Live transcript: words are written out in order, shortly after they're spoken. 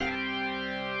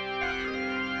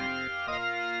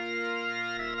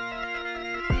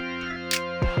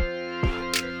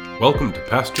Welcome to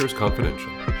Pastors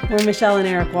Confidential. We're Michelle and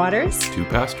Eric Waters. Two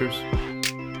pastors,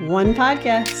 one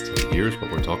podcast. and here's what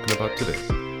we're talking about today.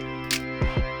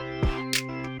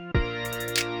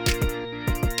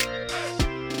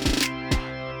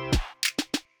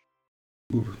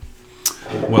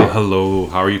 Well, hello.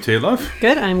 How are you today, love?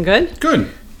 Good, I'm good.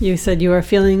 Good. You said you were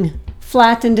feeling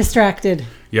flat and distracted.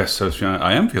 Yes,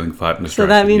 I am feeling flat and distracted. So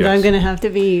that means yes. I'm going to have to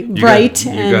be bright.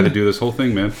 You got to do this whole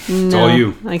thing, man. It's No, all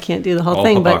you. I can't do the whole All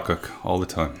thing, Habakkuk, all the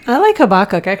time. but I like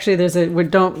Habakkuk. Actually,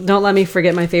 don't let me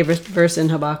forget my favorite verse in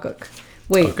Habakkuk.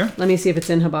 Wait, Okay. Let me see if it's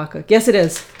in Habakkuk. Yes, it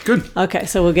is. Good. Okay,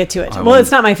 so we'll get to it. I Well, will-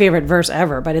 it's not my favorite verse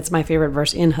ever, but it's my favorite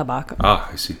verse in Habakkuk, Ah,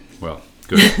 I see. Well,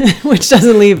 good. which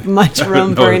doesn't leave much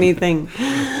room No. for anything.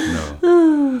 No.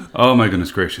 Oh my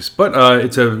goodness gracious! But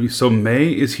so May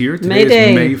is here. Today May Day.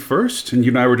 is May 1st, and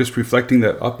you and I were just reflecting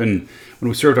that when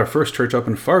we served our first church up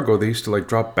in Fargo, they used to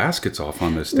drop baskets off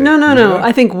on this day. No. Remember that?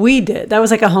 I think we did. That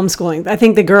was like a homeschooling. I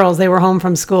think the girls, they were home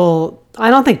from school. I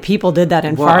don't think people did that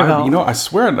in Fargo. I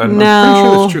swear, I'm pretty No.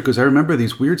 sure that's true because I remember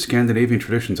these weird Scandinavian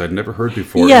traditions I'd never heard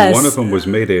before. Yes. And one of them was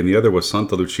May Day, and the other was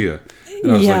Santa Lucia.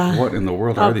 And I was Yeah. like, "What in the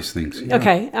world are these things?" Yeah.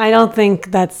 Okay, I don't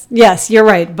think that's. Yes, you're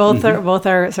right. Both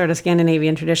are sort of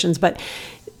Scandinavian traditions, but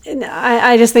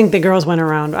I just think the girls went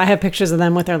around. I have pictures of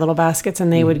them with their little baskets,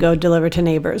 and they would go deliver to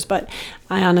neighbors. But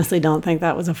I honestly don't think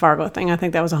that was a Fargo thing. I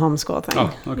think that was a homeschool thing.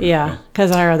 Oh, okay. Yeah,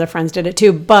 because our other friends did it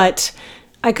too. But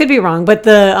I could be wrong. But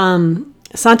the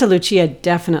Santa Lucia,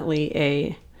 definitely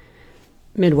a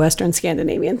Midwestern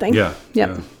Scandinavian thing. Yeah. Yep.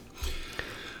 Yeah.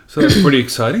 So that's pretty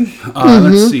exciting.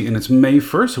 Let's see. And it's May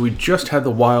 1st, so we just had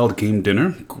the Wild Game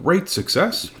Dinner. Great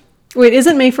success. Wait,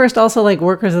 isn't May 1st also like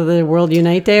Workers of the World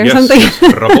Unite Day or Yes, something? yes.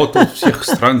 Работа всех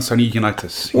стран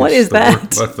соединяйтесь. What Yes, is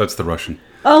that? That's the Russian.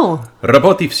 Oh,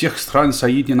 Работа всех стран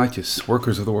соединяйтесь.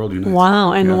 Workers of the world unite.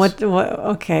 wow. And Yes. what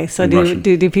okay, so In do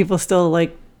Russian. people still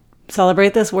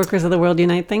celebrate this Workers of the World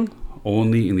Unite thing?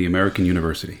 Only in the American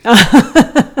university.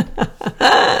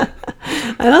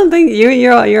 I don't think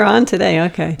you're on today.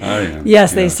 Okay. I am.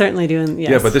 Yes, they Yeah. certainly do.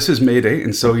 Yes. Yeah, but this is May Day,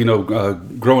 and so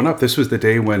growing up, this was the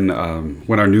day when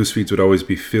our news feeds would always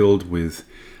be filled with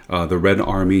the Red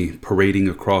Army parading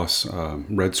across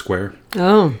Red Square.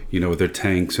 Oh, With their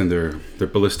tanks and their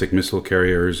ballistic missile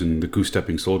carriers and the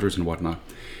goose-stepping soldiers and whatnot.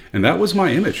 And that was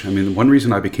my image. I mean, one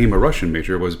reason I became a Russian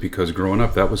major was because growing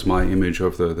up, that was my image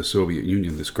of the Soviet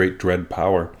Union, this great dread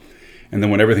power. And then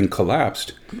when everything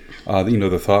collapsed,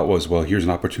 the thought was, well, here's an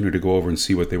opportunity to go over and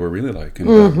see what they were really like. And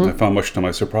I found much to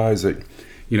my surprise that,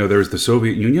 there was the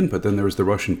Soviet Union, but then there was the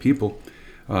Russian people.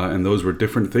 And those were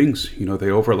different things. They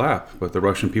overlap, but the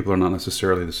Russian people are not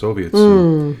necessarily the Soviets.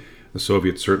 And the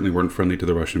Soviets certainly weren't friendly to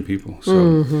the Russian people.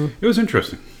 So it was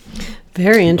interesting.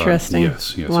 very interesting.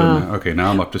 Yes. Wow. So now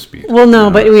I'm up to speed. Well, no,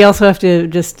 but we also have to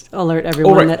just alert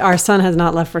everyone right. that our son has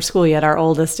not left for school yet. Our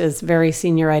oldest is very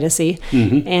senioritis-y,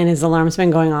 and his alarm's been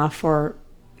going off for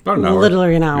About an hour.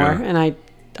 literally an hour. Yeah. And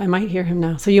I might hear him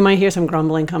now. So you might hear some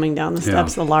grumbling coming down the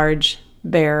steps. Yeah. A large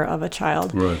bear of a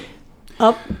child. Right.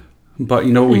 Up. But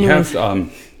we have.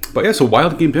 So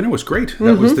Wild Game Dinner was great.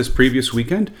 That was this previous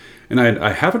weekend, and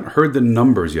I haven't heard the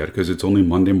numbers yet because it's only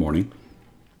Monday morning.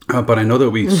 But I know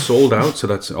that we sold out, so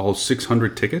that's all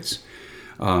 600 tickets.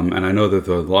 And I know that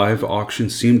the live auction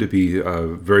seemed to be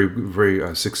very,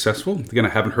 very successful. Again, I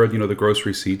haven't heard, the gross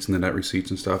receipts and the net receipts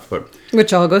and stuff, but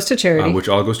Which all goes to charity. which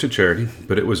all goes to charity.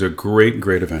 But it was a great,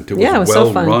 great event. It was, Yeah, it was well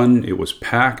so fun. run. It was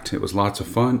packed. It was lots of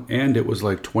fun, and it was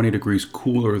like 20 degrees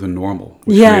cooler than normal.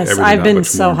 Which made Yes, everything I've that been much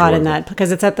so more hot in enjoyable. that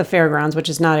because it's at the fairgrounds, which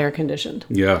is not air conditioned.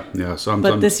 Yeah. So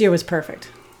But this year was perfect.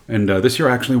 And this year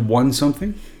I actually won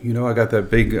something. I got that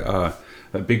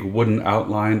big wooden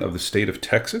outline of the state of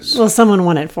Texas. Well, someone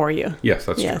won it for you. Yes,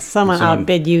 that's true. Yes, someone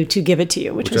outbid you to give it to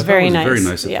you, which was I thought very was nice. Very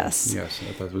nice. Of them. Yes. Yes,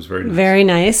 I thought it was very nice. Very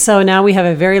nice. So now we have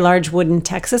a very large wooden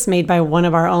Texas made by one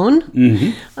of our own.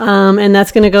 And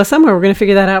that's going to go somewhere. We're going to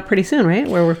figure that out pretty soon, right?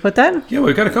 Where we put that? Yeah,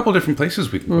 we've got a couple different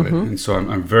places we can put it, and so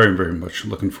I'm very, very much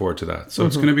looking forward to that. So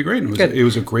it's going to be great. It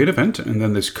was a great event, and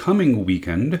then this coming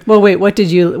weekend, Well, wait, what did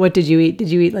you eat? Did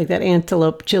you eat like that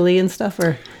antelope chili and stuff,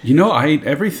 or? I ate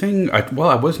everything.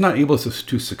 I was not able to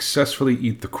successfully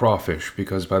eat the crawfish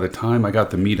because by the time I got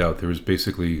the meat out, there was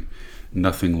basically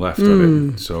nothing left of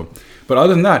it. So, but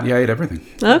other than that, I ate everything.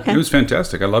 Okay. It was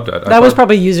fantastic. I loved it. That was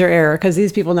probably user error because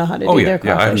these people know how to do their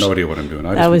crawfish. I have no idea what I'm doing.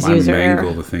 I That was user mangle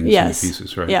error. the things Yes. into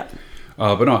pieces, right? Yeah.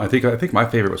 But no, I think my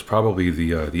favorite was probably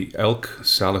the elk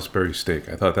Salisbury steak.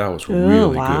 I thought that was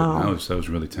really wow. good. That was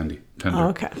really tender. Oh,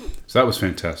 okay. So that was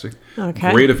fantastic.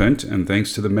 Okay. Great event, and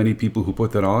thanks to the many people who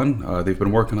put that on. They've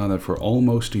been working on that for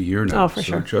almost a year now. Oh, for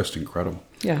sure. Just incredible.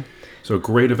 Yeah. So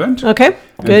great event. Okay,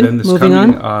 And good. then this Moving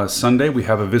coming on. Sunday, we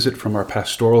have a visit from our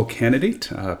pastoral candidate,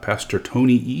 Pastor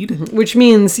Tony Eade. Which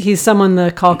means he's someone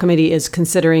the call committee is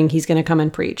considering he's going to come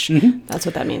and preach. Mm-hmm. That's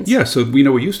what that means. Yeah, so we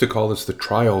used to call this the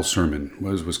trial sermon,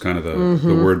 was kind of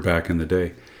the word back in the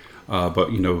day. But,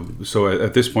 so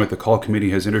at this point, the call committee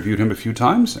has interviewed him a few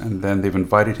times, and then they've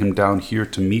invited him down here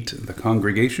to meet the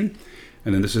congregation.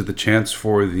 And then this is the chance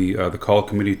for the call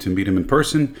committee to meet him in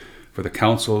person, for the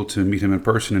council to meet him in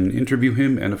person and interview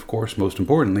him, and of course, most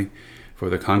importantly, for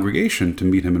the congregation to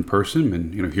meet him in person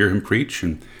and hear him preach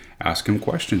and ask him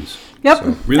questions. Yep.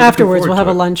 So, really Afterwards, we'll have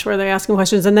a it. lunch where they ask him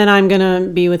questions, and then I'm going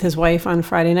to be with his wife on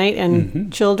Friday night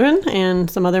and children and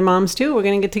some other moms too. We're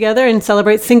going to get together and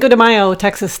celebrate Cinco de Mayo,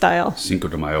 Texas style. Cinco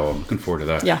de Mayo. I'm looking forward to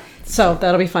that. Yeah. So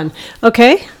that'll be fun.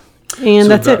 Okay. And So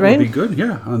that's that it, right? will be good,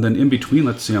 yeah. And then in between,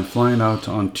 let's see, I'm flying out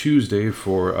on Tuesday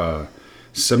for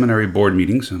seminary board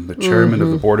meetings. I'm the chairman of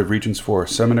the Board of Regents for our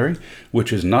seminary,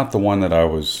 which is not the one that I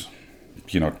was,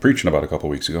 preaching about a couple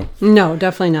weeks ago. No,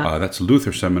 definitely not. That's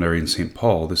Luther Seminary in St.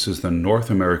 Paul. This is the North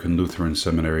American Lutheran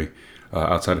Seminary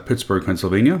outside of Pittsburgh,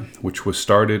 Pennsylvania, which was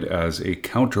started as a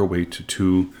counterweight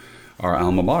to our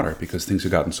alma mater because things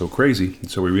had gotten so crazy.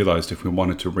 And so we realized if we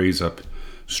wanted to raise up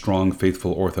strong,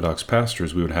 faithful Orthodox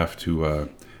pastors, we would have to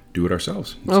do it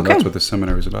ourselves. So Okay. that's what the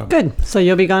seminary is about. Good. So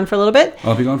you'll be gone for a little bit?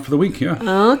 I'll be gone for the week,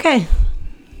 yeah. Okay.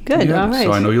 Good. Yeah, All right.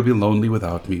 so I know you'll be lonely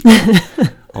without me.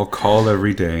 But I'll call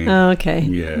every day. Okay.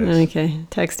 Yes. Okay.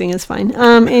 Texting is fine.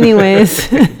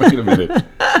 Anyways, Wait a minute.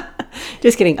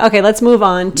 just kidding. Okay, let's move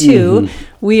on to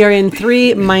we are in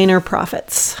 3 minor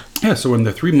prophets. Yeah, so in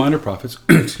the 3 minor prophets,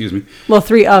 excuse me. Well,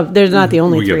 3 of there's not the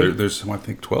only Well, yeah, 3. there's, I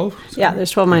think, 12. Yeah,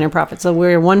 there's 12 minor prophets. So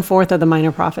we're 1/4 of the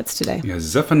minor prophets today, Yeah,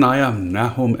 Zephaniah,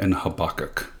 Nahum, and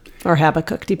Habakkuk. or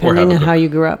Habakkuk, depending on Habakkuk. how you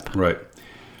grew up. Right.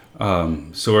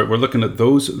 So we're looking at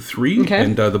those 3, Okay.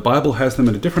 and the Bible has them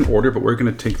in a different order, but we're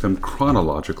going to take them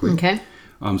chronologically. Okay.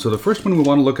 So the first one we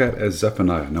want to look at is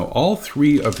Zephaniah. Now, all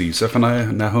 3 of these,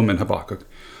 Zephaniah, Nahum, and Habakkuk,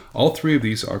 all 3 of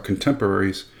these are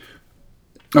contemporaries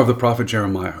of the prophet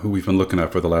Jeremiah, who we've been looking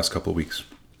at for the last couple of weeks.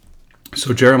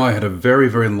 So Jeremiah had a very,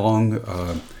 very long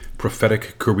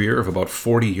prophetic career of about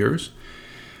 40 years.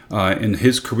 And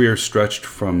his career stretched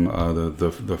from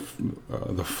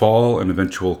the fall and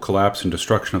eventual collapse and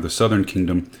destruction of the southern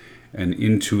kingdom and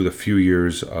into the few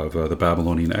years of the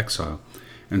Babylonian exile.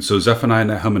 And so Zephaniah,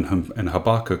 Nahum, and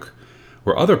Habakkuk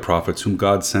were other prophets whom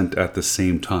God sent at the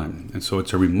same time. And so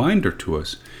it's a reminder to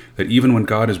us that even when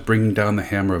God is bringing down the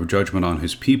hammer of judgment on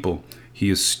his people, he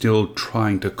is still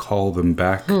trying to call them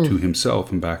back to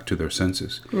himself and back to their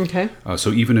senses. Okay.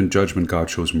 So even in judgment, God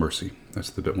shows mercy.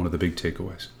 That's one of the big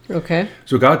takeaways. Okay.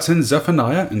 So God sends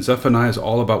Zephaniah, and Zephaniah is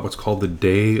all about what's called the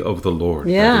day of the Lord.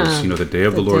 Yeah. That is, the day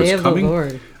of the Lord day is of the coming.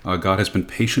 Lord. God has been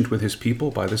patient with his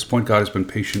people. By this point, God has been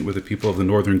patient with the people of the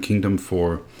northern kingdom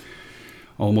for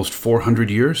almost 400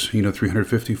 years,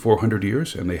 350, 400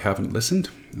 years, and they haven't listened.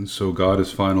 And so God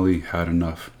has finally had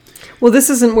enough. Well, this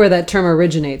isn't where that term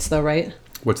originates, though, right?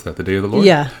 What's that, the day of the Lord?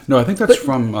 Yeah. No, I think that's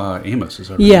from Amos. As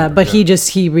I remember. Yeah, but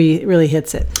he really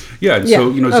hits it. Yeah, and Yeah,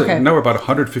 so okay. now we're about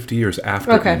 150 years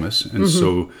after Okay. Amos, and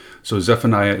so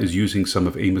Zephaniah is using some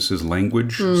of Amos's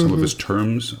language, some of his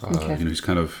terms. Okay. He's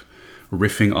kind of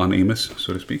riffing on Amos,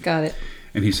 so to speak. Got it.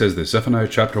 And he says this, Zephaniah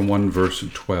chapter 1, verse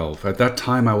 12. At that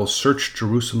time I will search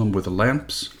Jerusalem with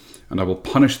lamps, and I will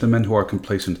punish the men who are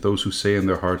complacent, those who say in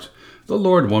their hearts, the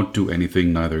Lord won't do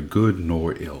anything, neither good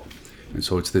nor ill. And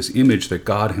so it's this image that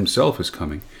God himself is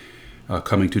coming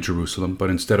to Jerusalem, but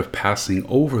instead of passing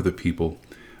over the people,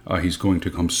 he's going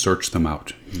to come search them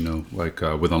out,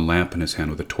 with a lamp in his hand,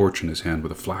 with a torch in his hand,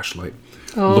 with a flashlight,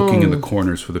 looking in the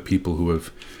corners for the people who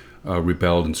have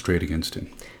rebelled and strayed against him.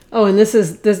 Oh, and this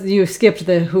you skipped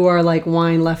the who are like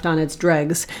wine left on its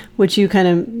dregs, which you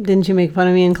didn't you make fun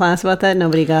of me in class about that?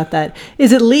 Nobody got that.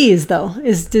 Is it lees though?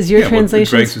 Does your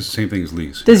translation? Dregs is the same thing as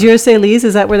lees. Does yours say lees?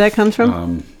 Is that where that comes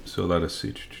from? So let us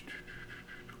see.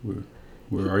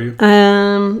 Where are you?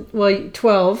 Well,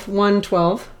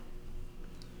 1:12.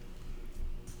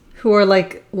 Who are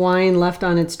like wine left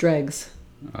on its dregs.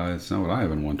 It's not what I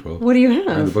have in 112. What do you In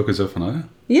the have? book of Zephaniah?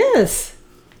 Yes.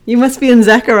 You must be in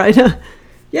Zechariah.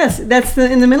 Yes, that's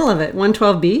in the middle of it.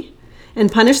 112b.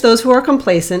 And punish those who are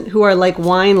complacent, who are like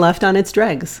wine left on its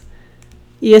dregs.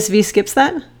 ESV skips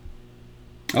that?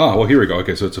 Ah, well, here we go.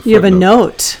 Okay, so it's a footnote. You have a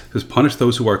note. It says, punish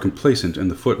those who are complacent,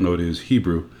 and the footnote is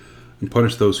Hebrew. and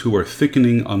punish those who are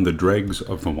thickening on the dregs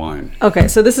of the wine. Okay,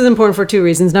 so this is important for two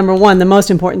reasons. Number one, the most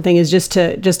important thing is just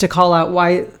to call out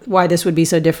why this would be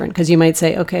so different, because you might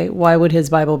say, okay, why would his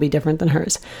Bible be different than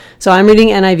hers? So I'm reading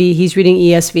NIV, he's reading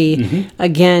ESV. Mm-hmm.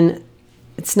 Again,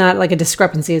 it's not like a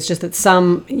discrepancy. It's just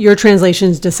that your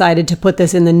translations decided to put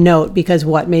this in the note because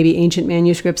maybe ancient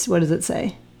manuscripts, what does it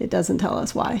say? It doesn't tell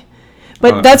us why.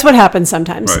 But that's what happens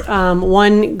sometimes. Right.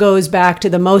 One goes back to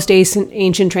the most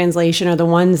ancient translation or the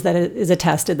ones that is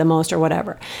attested the most or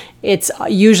whatever. It's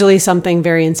usually something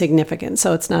very insignificant,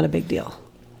 so it's not a big deal.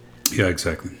 Yeah,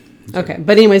 exactly. Okay,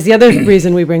 but anyways, the other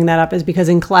reason we bring that up is because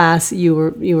in class you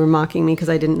were mocking me because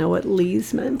I didn't know what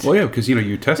lees meant. Well, yeah, because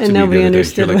you tested and me nobody the other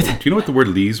understood day. You're like, do you know what the word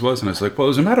lees was? And I was like, well,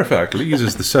 as a matter of fact, lees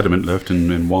is the sediment left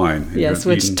in wine. And yes,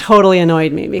 which totally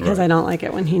annoyed me because I don't like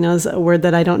it when he knows a word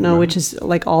that I don't know, which is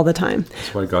like all the time.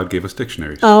 That's why God gave us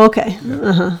dictionaries. Oh, okay.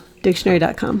 Yeah.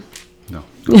 Dictionary.com. No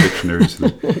dictionaries.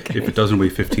 Okay. If it doesn't weigh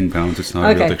 15 pounds, it's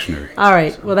not a real dictionary. All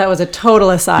right. So. Well, that was a total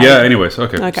aside. Yeah, anyways.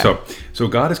 Okay. So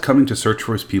God is coming to search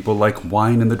for his people like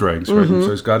wine in the dregs, right?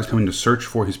 Mm-hmm. So God is coming to search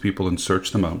for his people and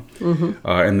search them out. Mm-hmm.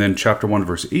 And then chapter 1,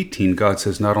 verse 18, God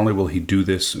says not only will he do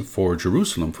this for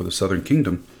Jerusalem, for the southern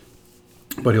kingdom,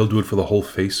 but he'll do it for the whole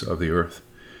face of the earth.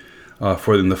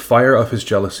 For in the fire of his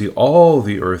jealousy, all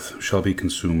the earth shall be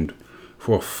consumed.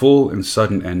 For a full and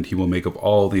sudden end he will make of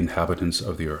all the inhabitants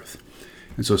of the earth.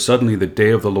 And so suddenly the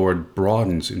day of the Lord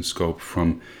broadens in scope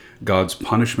from God's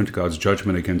punishment, God's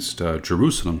judgment against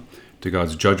Jerusalem, to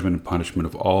God's judgment and punishment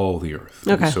of all the earth.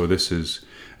 Okay. And so this is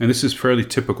fairly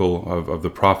typical of the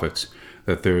prophets,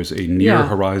 that there's a near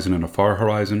horizon and a far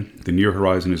horizon. The near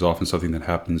horizon is often something that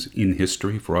happens in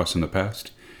history for us in the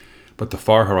past, but the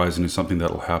far horizon is something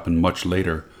that will happen much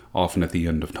later, often at the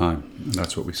end of time. And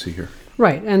that's what we see here.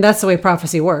 Right, and that's the way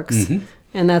prophecy works. Mm-hmm.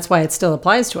 And that's why it still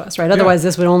applies to us, right? Otherwise,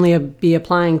 this would only be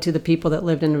applying to the people that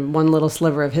lived in one little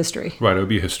sliver of history. Right, it would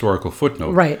be a historical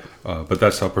footnote. Right. But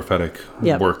that's how prophetic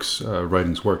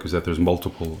writings work, is that there's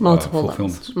multiple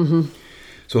fulfillments. Mm-hmm.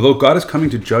 So though God is coming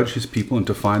to judge his people and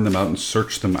to find them out and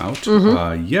search them out,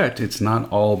 mm-hmm. Yet it's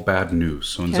not all bad news.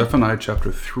 So in Zephaniah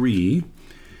chapter 3,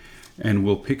 and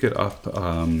we'll pick it up,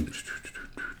 around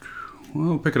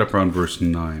verse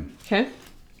 9. Okay.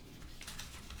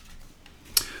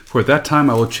 For at that time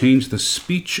I will change the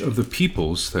speech of the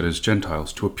peoples, that is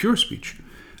Gentiles, to a pure speech,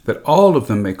 that all of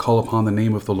them may call upon the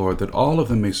name of the Lord, that all of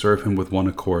them may serve him with one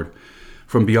accord,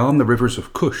 from beyond the rivers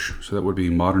of Cush, so that would be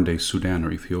modern-day Sudan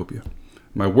or Ethiopia.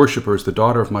 My worshippers, the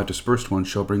daughter of my dispersed ones,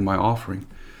 shall bring my offering.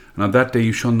 And on that day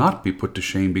you shall not be put to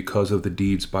shame because of the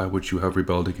deeds by which you have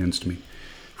rebelled against me.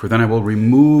 For then I will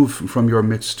remove from your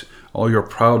midst all your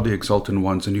proudly exultant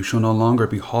ones, and you shall no longer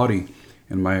be haughty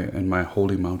in my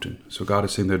holy mountain. So God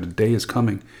is saying that a day is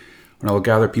coming when I will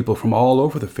gather people from all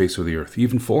over the face of the earth,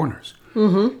 even foreigners.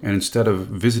 Mm-hmm. And instead of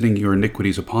visiting your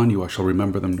iniquities upon you, I shall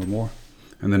remember them no more.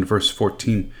 And then verse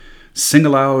 14, sing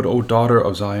aloud, O daughter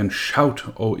of Zion,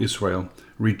 shout, O Israel,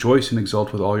 rejoice and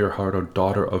exult with all your heart, O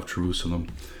daughter of Jerusalem,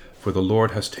 for the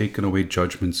Lord has taken away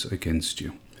judgments against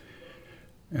you.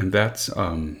 And that's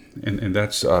a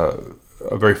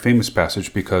very famous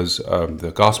passage because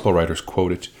the gospel writers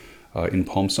quote it in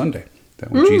Palm Sunday,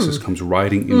 that when Jesus comes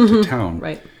riding into town,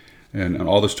 right. and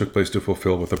all this took place to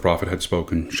fulfill what the prophet had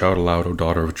spoken, shout aloud, O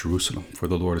daughter of Jerusalem, for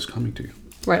the Lord is coming to you.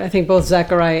 Right, I think both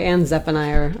Zechariah and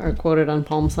Zephaniah are quoted on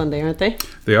Palm Sunday, aren't they?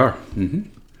 They are. Mm-hmm.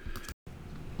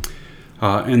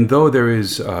 And though there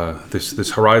is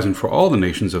this horizon for all the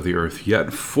nations of the earth,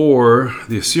 yet for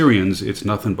the Assyrians, it's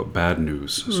nothing but bad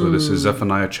news. So this is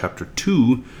Zephaniah chapter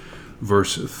 2,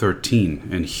 verse 13.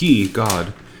 And he,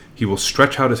 God, he will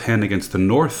stretch out his hand against the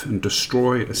north and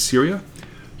destroy Assyria.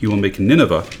 He will make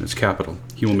Nineveh, its capital.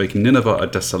 He will make Nineveh a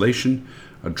desolation,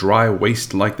 a dry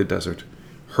waste like the desert.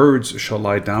 Herds shall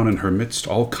lie down in her midst,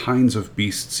 all kinds of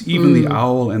beasts, even the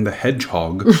owl and the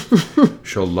hedgehog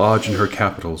shall lodge in her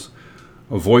capitals.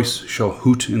 A voice shall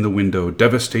hoot in the window.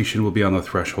 Devastation will be on the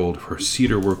threshold. Her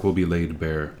cedar work will be laid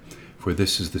bare. For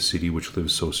this is the city which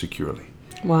lives so securely.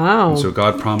 Wow. And so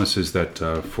God promises that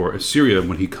for Assyria,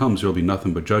 when he comes, there will be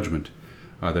nothing but judgment.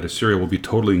 That Assyria will be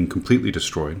totally and completely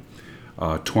destroyed,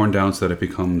 torn down so that it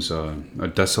becomes a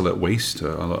desolate waste,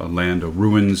 a land of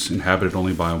ruins inhabited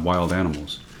only by wild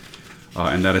animals.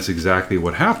 And that is exactly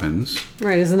what happens.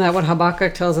 Right, isn't that what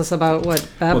Habakkuk tells us about,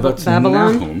 that's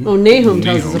Babylon? Nahum. Nahum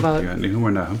tells us about. Yeah, Nahum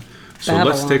or Nahum. So Babylon.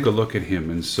 let's take a look at him.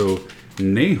 And so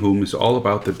Nahum is all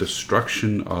about the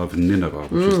destruction of Nineveh,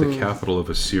 which is the capital of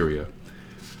Assyria.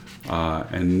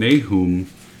 And Nahum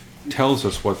tells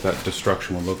us what that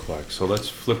destruction will look like. So let's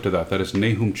flip to that. That is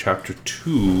Nahum chapter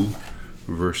 2,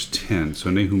 verse 10. So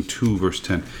Nahum 2, verse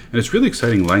 10. And it's really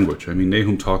exciting language. I mean,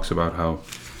 Nahum talks about how,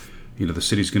 the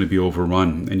city's going to be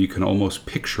overrun, and you can almost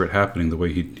picture it happening the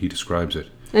way he describes it.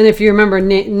 And if you remember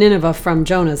Nineveh from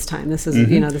Jonah's time, this is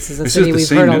this is a city we've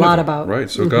heard a lot about. Right,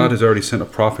 so God has already sent a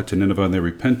prophet to Nineveh and they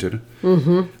repented.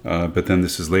 But then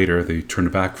this is later, they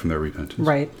turned back from their repentance.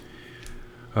 Right.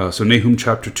 So Nahum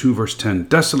chapter 2, verse 10.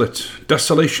 Desolate,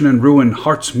 desolation and ruin,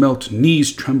 hearts melt,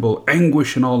 knees tremble,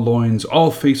 anguish in all loins,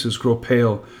 all faces grow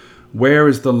pale. Where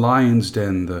is the lion's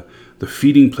den, the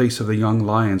feeding place of the young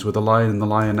lions, where the lion and the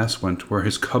lioness went, where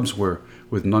his cubs were,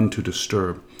 with none to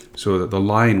disturb? So that the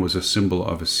lion was a symbol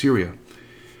of Assyria.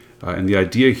 And the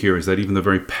idea here is that even the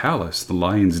very palace, the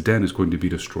lion's den, is going to be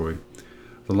destroyed.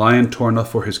 The lion tore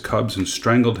enough for his cubs and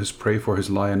strangled his prey for his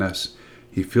lioness.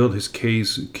 He filled his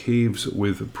caves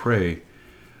with prey,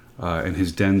 and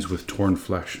his dens with torn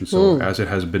flesh. And so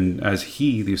as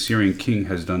he, the Assyrian king,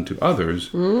 has done to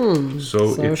others,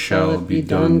 so it shall be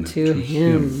done to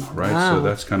him. Right? Wow. So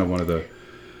that's kind of one of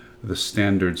the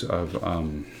standards of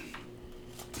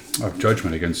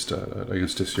judgment against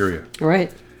Assyria.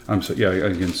 Right.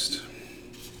 Against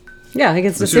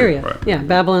Assyria. Right. Yeah,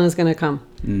 Babylon is going to come.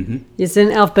 Mm-hmm. It's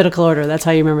in alphabetical order. That's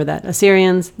how you remember that.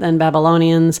 Assyrians, then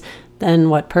Babylonians, then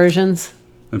what? Persians.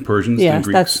 And Persians, then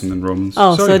Greeks, and then Romans.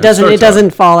 Oh, so it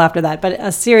doesn't fall after that. But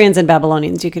Assyrians and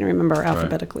Babylonians, you can remember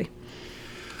alphabetically.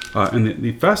 Right. And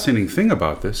the fascinating thing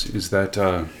about this is that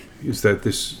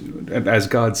this, as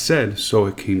God said, so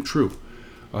it came true.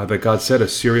 That God said that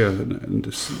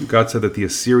the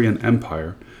Assyrian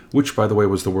Empire, which, by the way,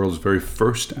 was the world's very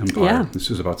first empire. Yeah.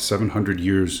 This is about 700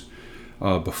 years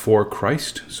before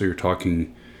Christ. So you're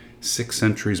talking 6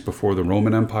 centuries before the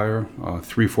Roman Empire,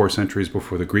 3-4 centuries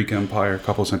before the Greek Empire, a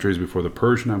couple centuries before the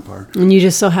Persian Empire. And you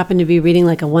just so happen to be reading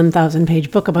like a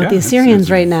 1,000-page book about the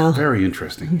Assyrians right now. Very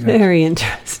interesting. Yeah. Very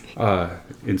interesting.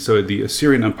 And so the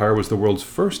Assyrian Empire was the world's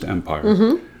first empire.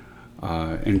 Mm-hmm.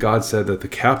 And God said that the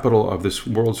capital of this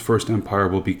world's first empire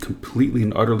will be completely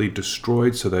and utterly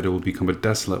destroyed, so that it will become a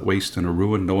desolate waste and a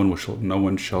ruin. No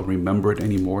one shall remember it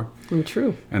anymore.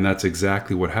 True. And that's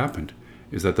exactly what happened.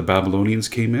 Is that the Babylonians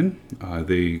came in,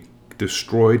 they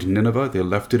destroyed Nineveh, they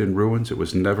left it in ruins, it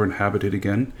was never inhabited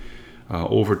again.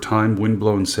 Over time,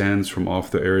 wind-blown sands from off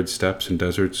the arid steppes and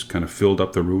deserts kind of filled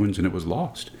up the ruins, and it was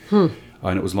lost. And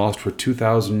it was lost for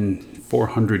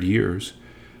 2,400 years,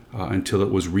 until it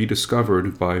was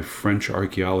rediscovered by French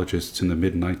archaeologists in the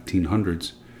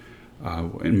mid-1900s,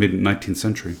 mid-19th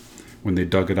century, when they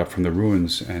dug it up from the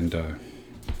ruins and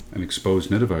exposed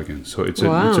Nineveh again. So it's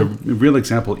a real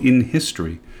example in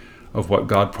history of what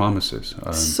God promises.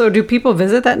 So do people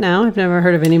visit that now? I've never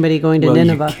heard of anybody going to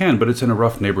Nineveh. You can, but it's in a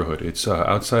rough neighborhood. It's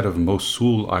outside of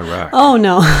Mosul, Iraq. Oh,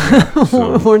 no. Yeah,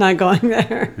 so, we're not going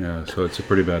there. Yeah, so it's a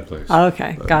pretty bad place.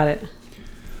 Okay, got it.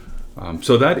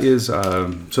 So that's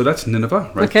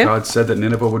Nineveh, right? Okay. God said that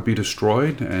Nineveh would be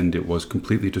destroyed, and it was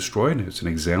completely destroyed. It's an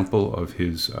example of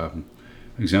his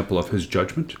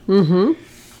judgment. Mm-hmm.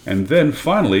 And then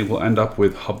finally, we'll end up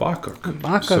with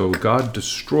Habakkuk. So God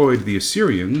destroyed the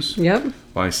Assyrians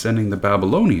by sending the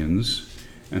Babylonians.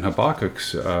 And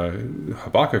Habakkuk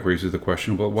raises the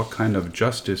question, well, what kind of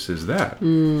justice is that?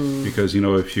 Because,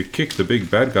 if you kick the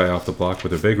big bad guy off the block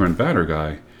with a bigger and badder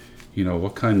guy,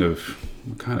 what kind of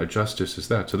justice is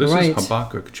that? So this is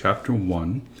Habakkuk chapter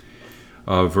 1,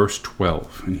 verse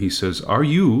 12. And he says, Are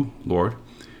you, Lord,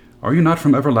 are you not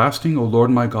from everlasting, O Lord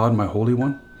my God, my Holy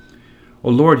One? O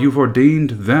Lord, you've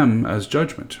ordained them as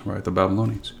judgment, right, the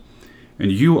Babylonians.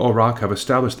 And you, O Rock, have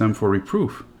established them for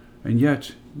reproof. And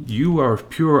yet you are of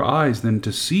purer eyes than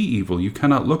to see evil. You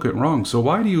cannot look at wrong. So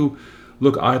why do you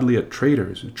look idly at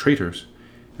traitors,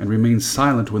 and remain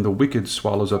silent when the wicked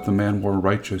swallows up the man more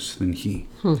righteous than he?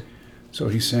 So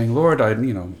he's saying, Lord, on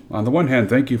the one hand,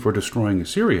 thank you for destroying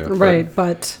Assyria.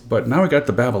 But now we got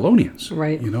the Babylonians.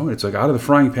 Right. It's like out of the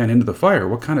frying pan into the fire.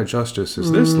 What kind of justice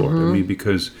is this, Lord? I mean,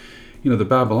 because, the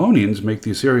Babylonians make the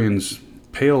Assyrians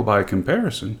pale by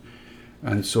comparison.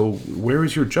 And so where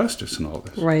is your justice in all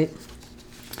this? Right.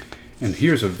 And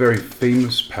here's a very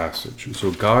famous passage. And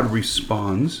so God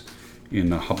responds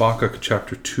in Habakkuk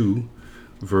chapter 2,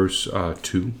 verse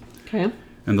 2. Okay.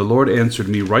 And the Lord answered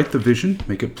me, write the vision,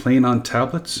 make it plain on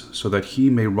tablets, so that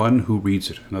he may run who reads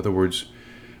it. In other words,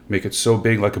 make it so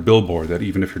big like a billboard that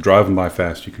even if you're driving by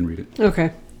fast, you can read it.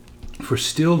 Okay. For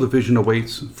still the vision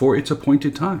awaits for its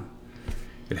appointed time.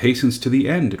 It hastens to the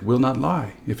end, it will not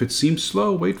lie. If it seems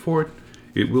slow, wait for it.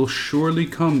 It will surely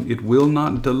come, it will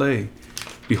not delay.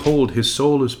 Behold, his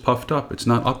soul is puffed up, it's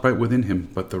not upright within him,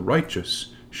 but the righteous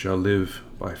shall live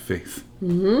by faith.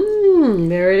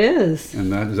 There it is.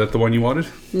 And is that the one you wanted?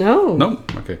 No. No?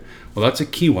 Okay. Well, that's a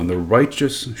key one. The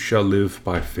righteous shall live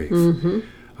by faith.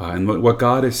 And what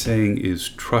God is saying is,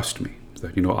 trust me.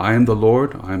 That, I am the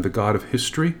Lord, I am the God of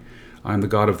history, I am the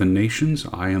God of the nations,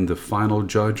 I am the final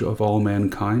judge of all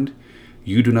mankind.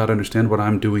 You do not understand what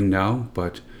I'm doing now,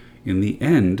 but in the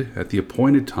end, at the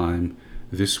appointed time,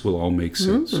 this will all make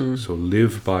sense. So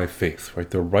live by faith, right?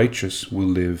 The righteous will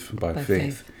live by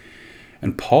faith.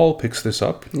 And Paul picks this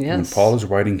up. Yes. When Paul is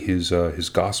writing his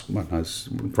gospel,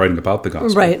 writing about the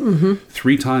gospel, Right. Mm-hmm.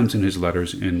 3 times in his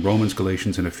letters, in Romans,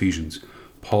 Galatians, and Ephesians,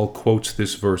 Paul quotes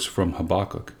this verse from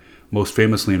Habakkuk. Most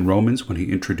famously in Romans, when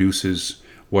he introduces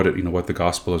what the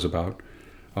gospel is about.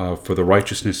 For the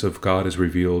righteousness of God is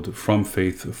revealed from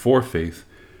faith for faith.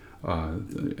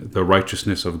 The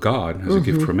righteousness of God as a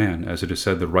gift for man, as it is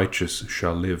said, the righteous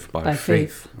shall live by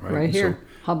faith. Right here. So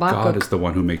Habakkuk. God is the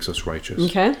one who makes us righteous.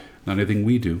 Okay. Not anything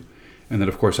we do. And then,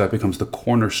 of course, that becomes the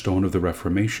cornerstone of the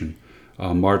Reformation.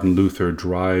 Martin Luther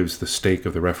drives the stake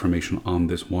of the Reformation on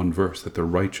this one verse, that the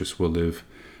righteous will live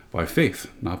by faith,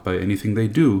 not by anything they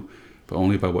do, but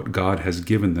only by what God has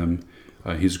given them,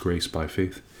 his grace by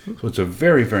faith. So it's a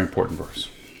very, very important verse.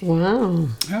 Wow.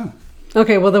 Yeah.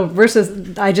 Okay, well, the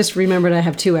verses, I just remembered I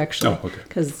have 2 actually. Oh, okay.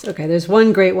 Because, there's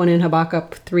one great one in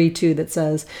Habakkuk 3:2 that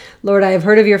says, Lord, I have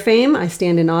heard of your fame. I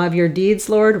stand in awe of your deeds,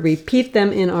 Lord. Repeat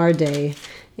them in our day.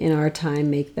 In our time,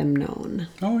 make them known.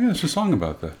 Oh, yeah, it's a song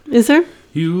about that. Is there?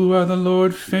 You are the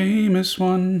Lord, famous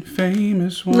one,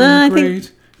 No, I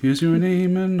great. Is your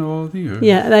name in all the earth.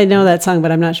 Yeah, I know that song,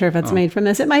 but I'm not sure if it's made from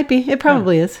this. It might be. It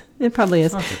probably is. It probably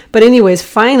is. Okay. But anyways,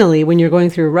 finally, when you're going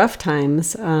through rough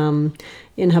times,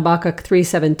 in Habakkuk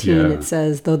 3:17, it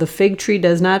says, though the fig tree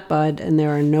does not bud and there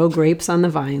are no grapes on the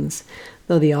vines,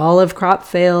 though the olive crop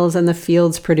fails and the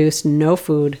fields produce no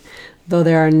food, though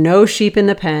there are no sheep in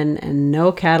the pen and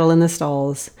no cattle in the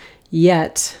stalls,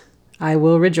 yet I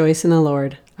will rejoice in the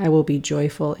Lord. I will be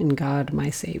joyful in God, my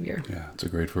Savior. Yeah, it's a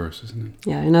great verse, isn't it?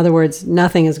 Yeah, in other words,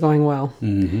 nothing is going well.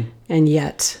 Mm-hmm. And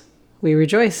yet we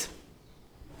rejoice.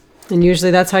 And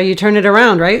usually that's how you turn it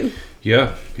around, right?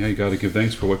 Yeah, you got to give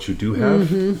thanks for what you do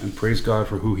have and praise God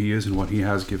for who he is and what he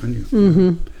has given you.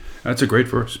 Mm-hmm. That's a great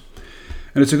verse.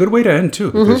 And it's a good way to end,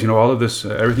 too, because, all of this,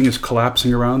 everything is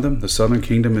collapsing around them. The southern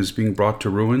kingdom is being brought to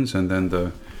ruins, and then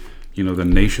the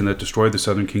nation that destroyed the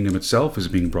southern kingdom itself is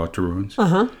being brought to ruins.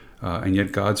 And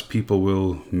yet God's people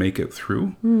will make it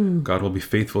through. God will be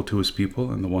faithful to his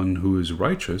people, and the one who is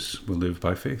righteous will live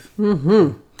by faith.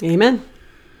 Amen.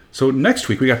 So next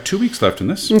week, we got 2 weeks left in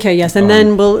this. Okay, yes. And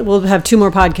then we'll have 2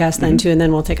 more podcasts then, too, and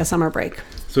then we'll take a summer break.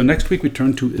 So next week, we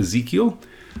turn to Ezekiel,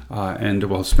 and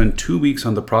we'll spend 2 weeks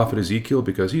on the prophet Ezekiel,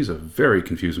 because he's a very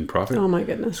confusing prophet. Oh, my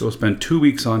goodness. So we'll spend 2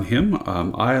 weeks on him.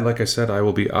 Like I said, I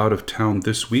will be out of town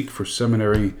this week for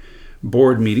seminary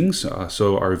board meetings.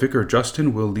 So our vicar,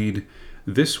 Justin, will lead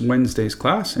this Wednesday's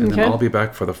class, and then I'll be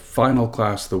back for the final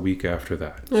class the week after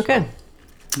that. Okay.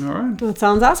 So, all right. That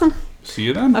sounds awesome. See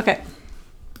you then. Okay.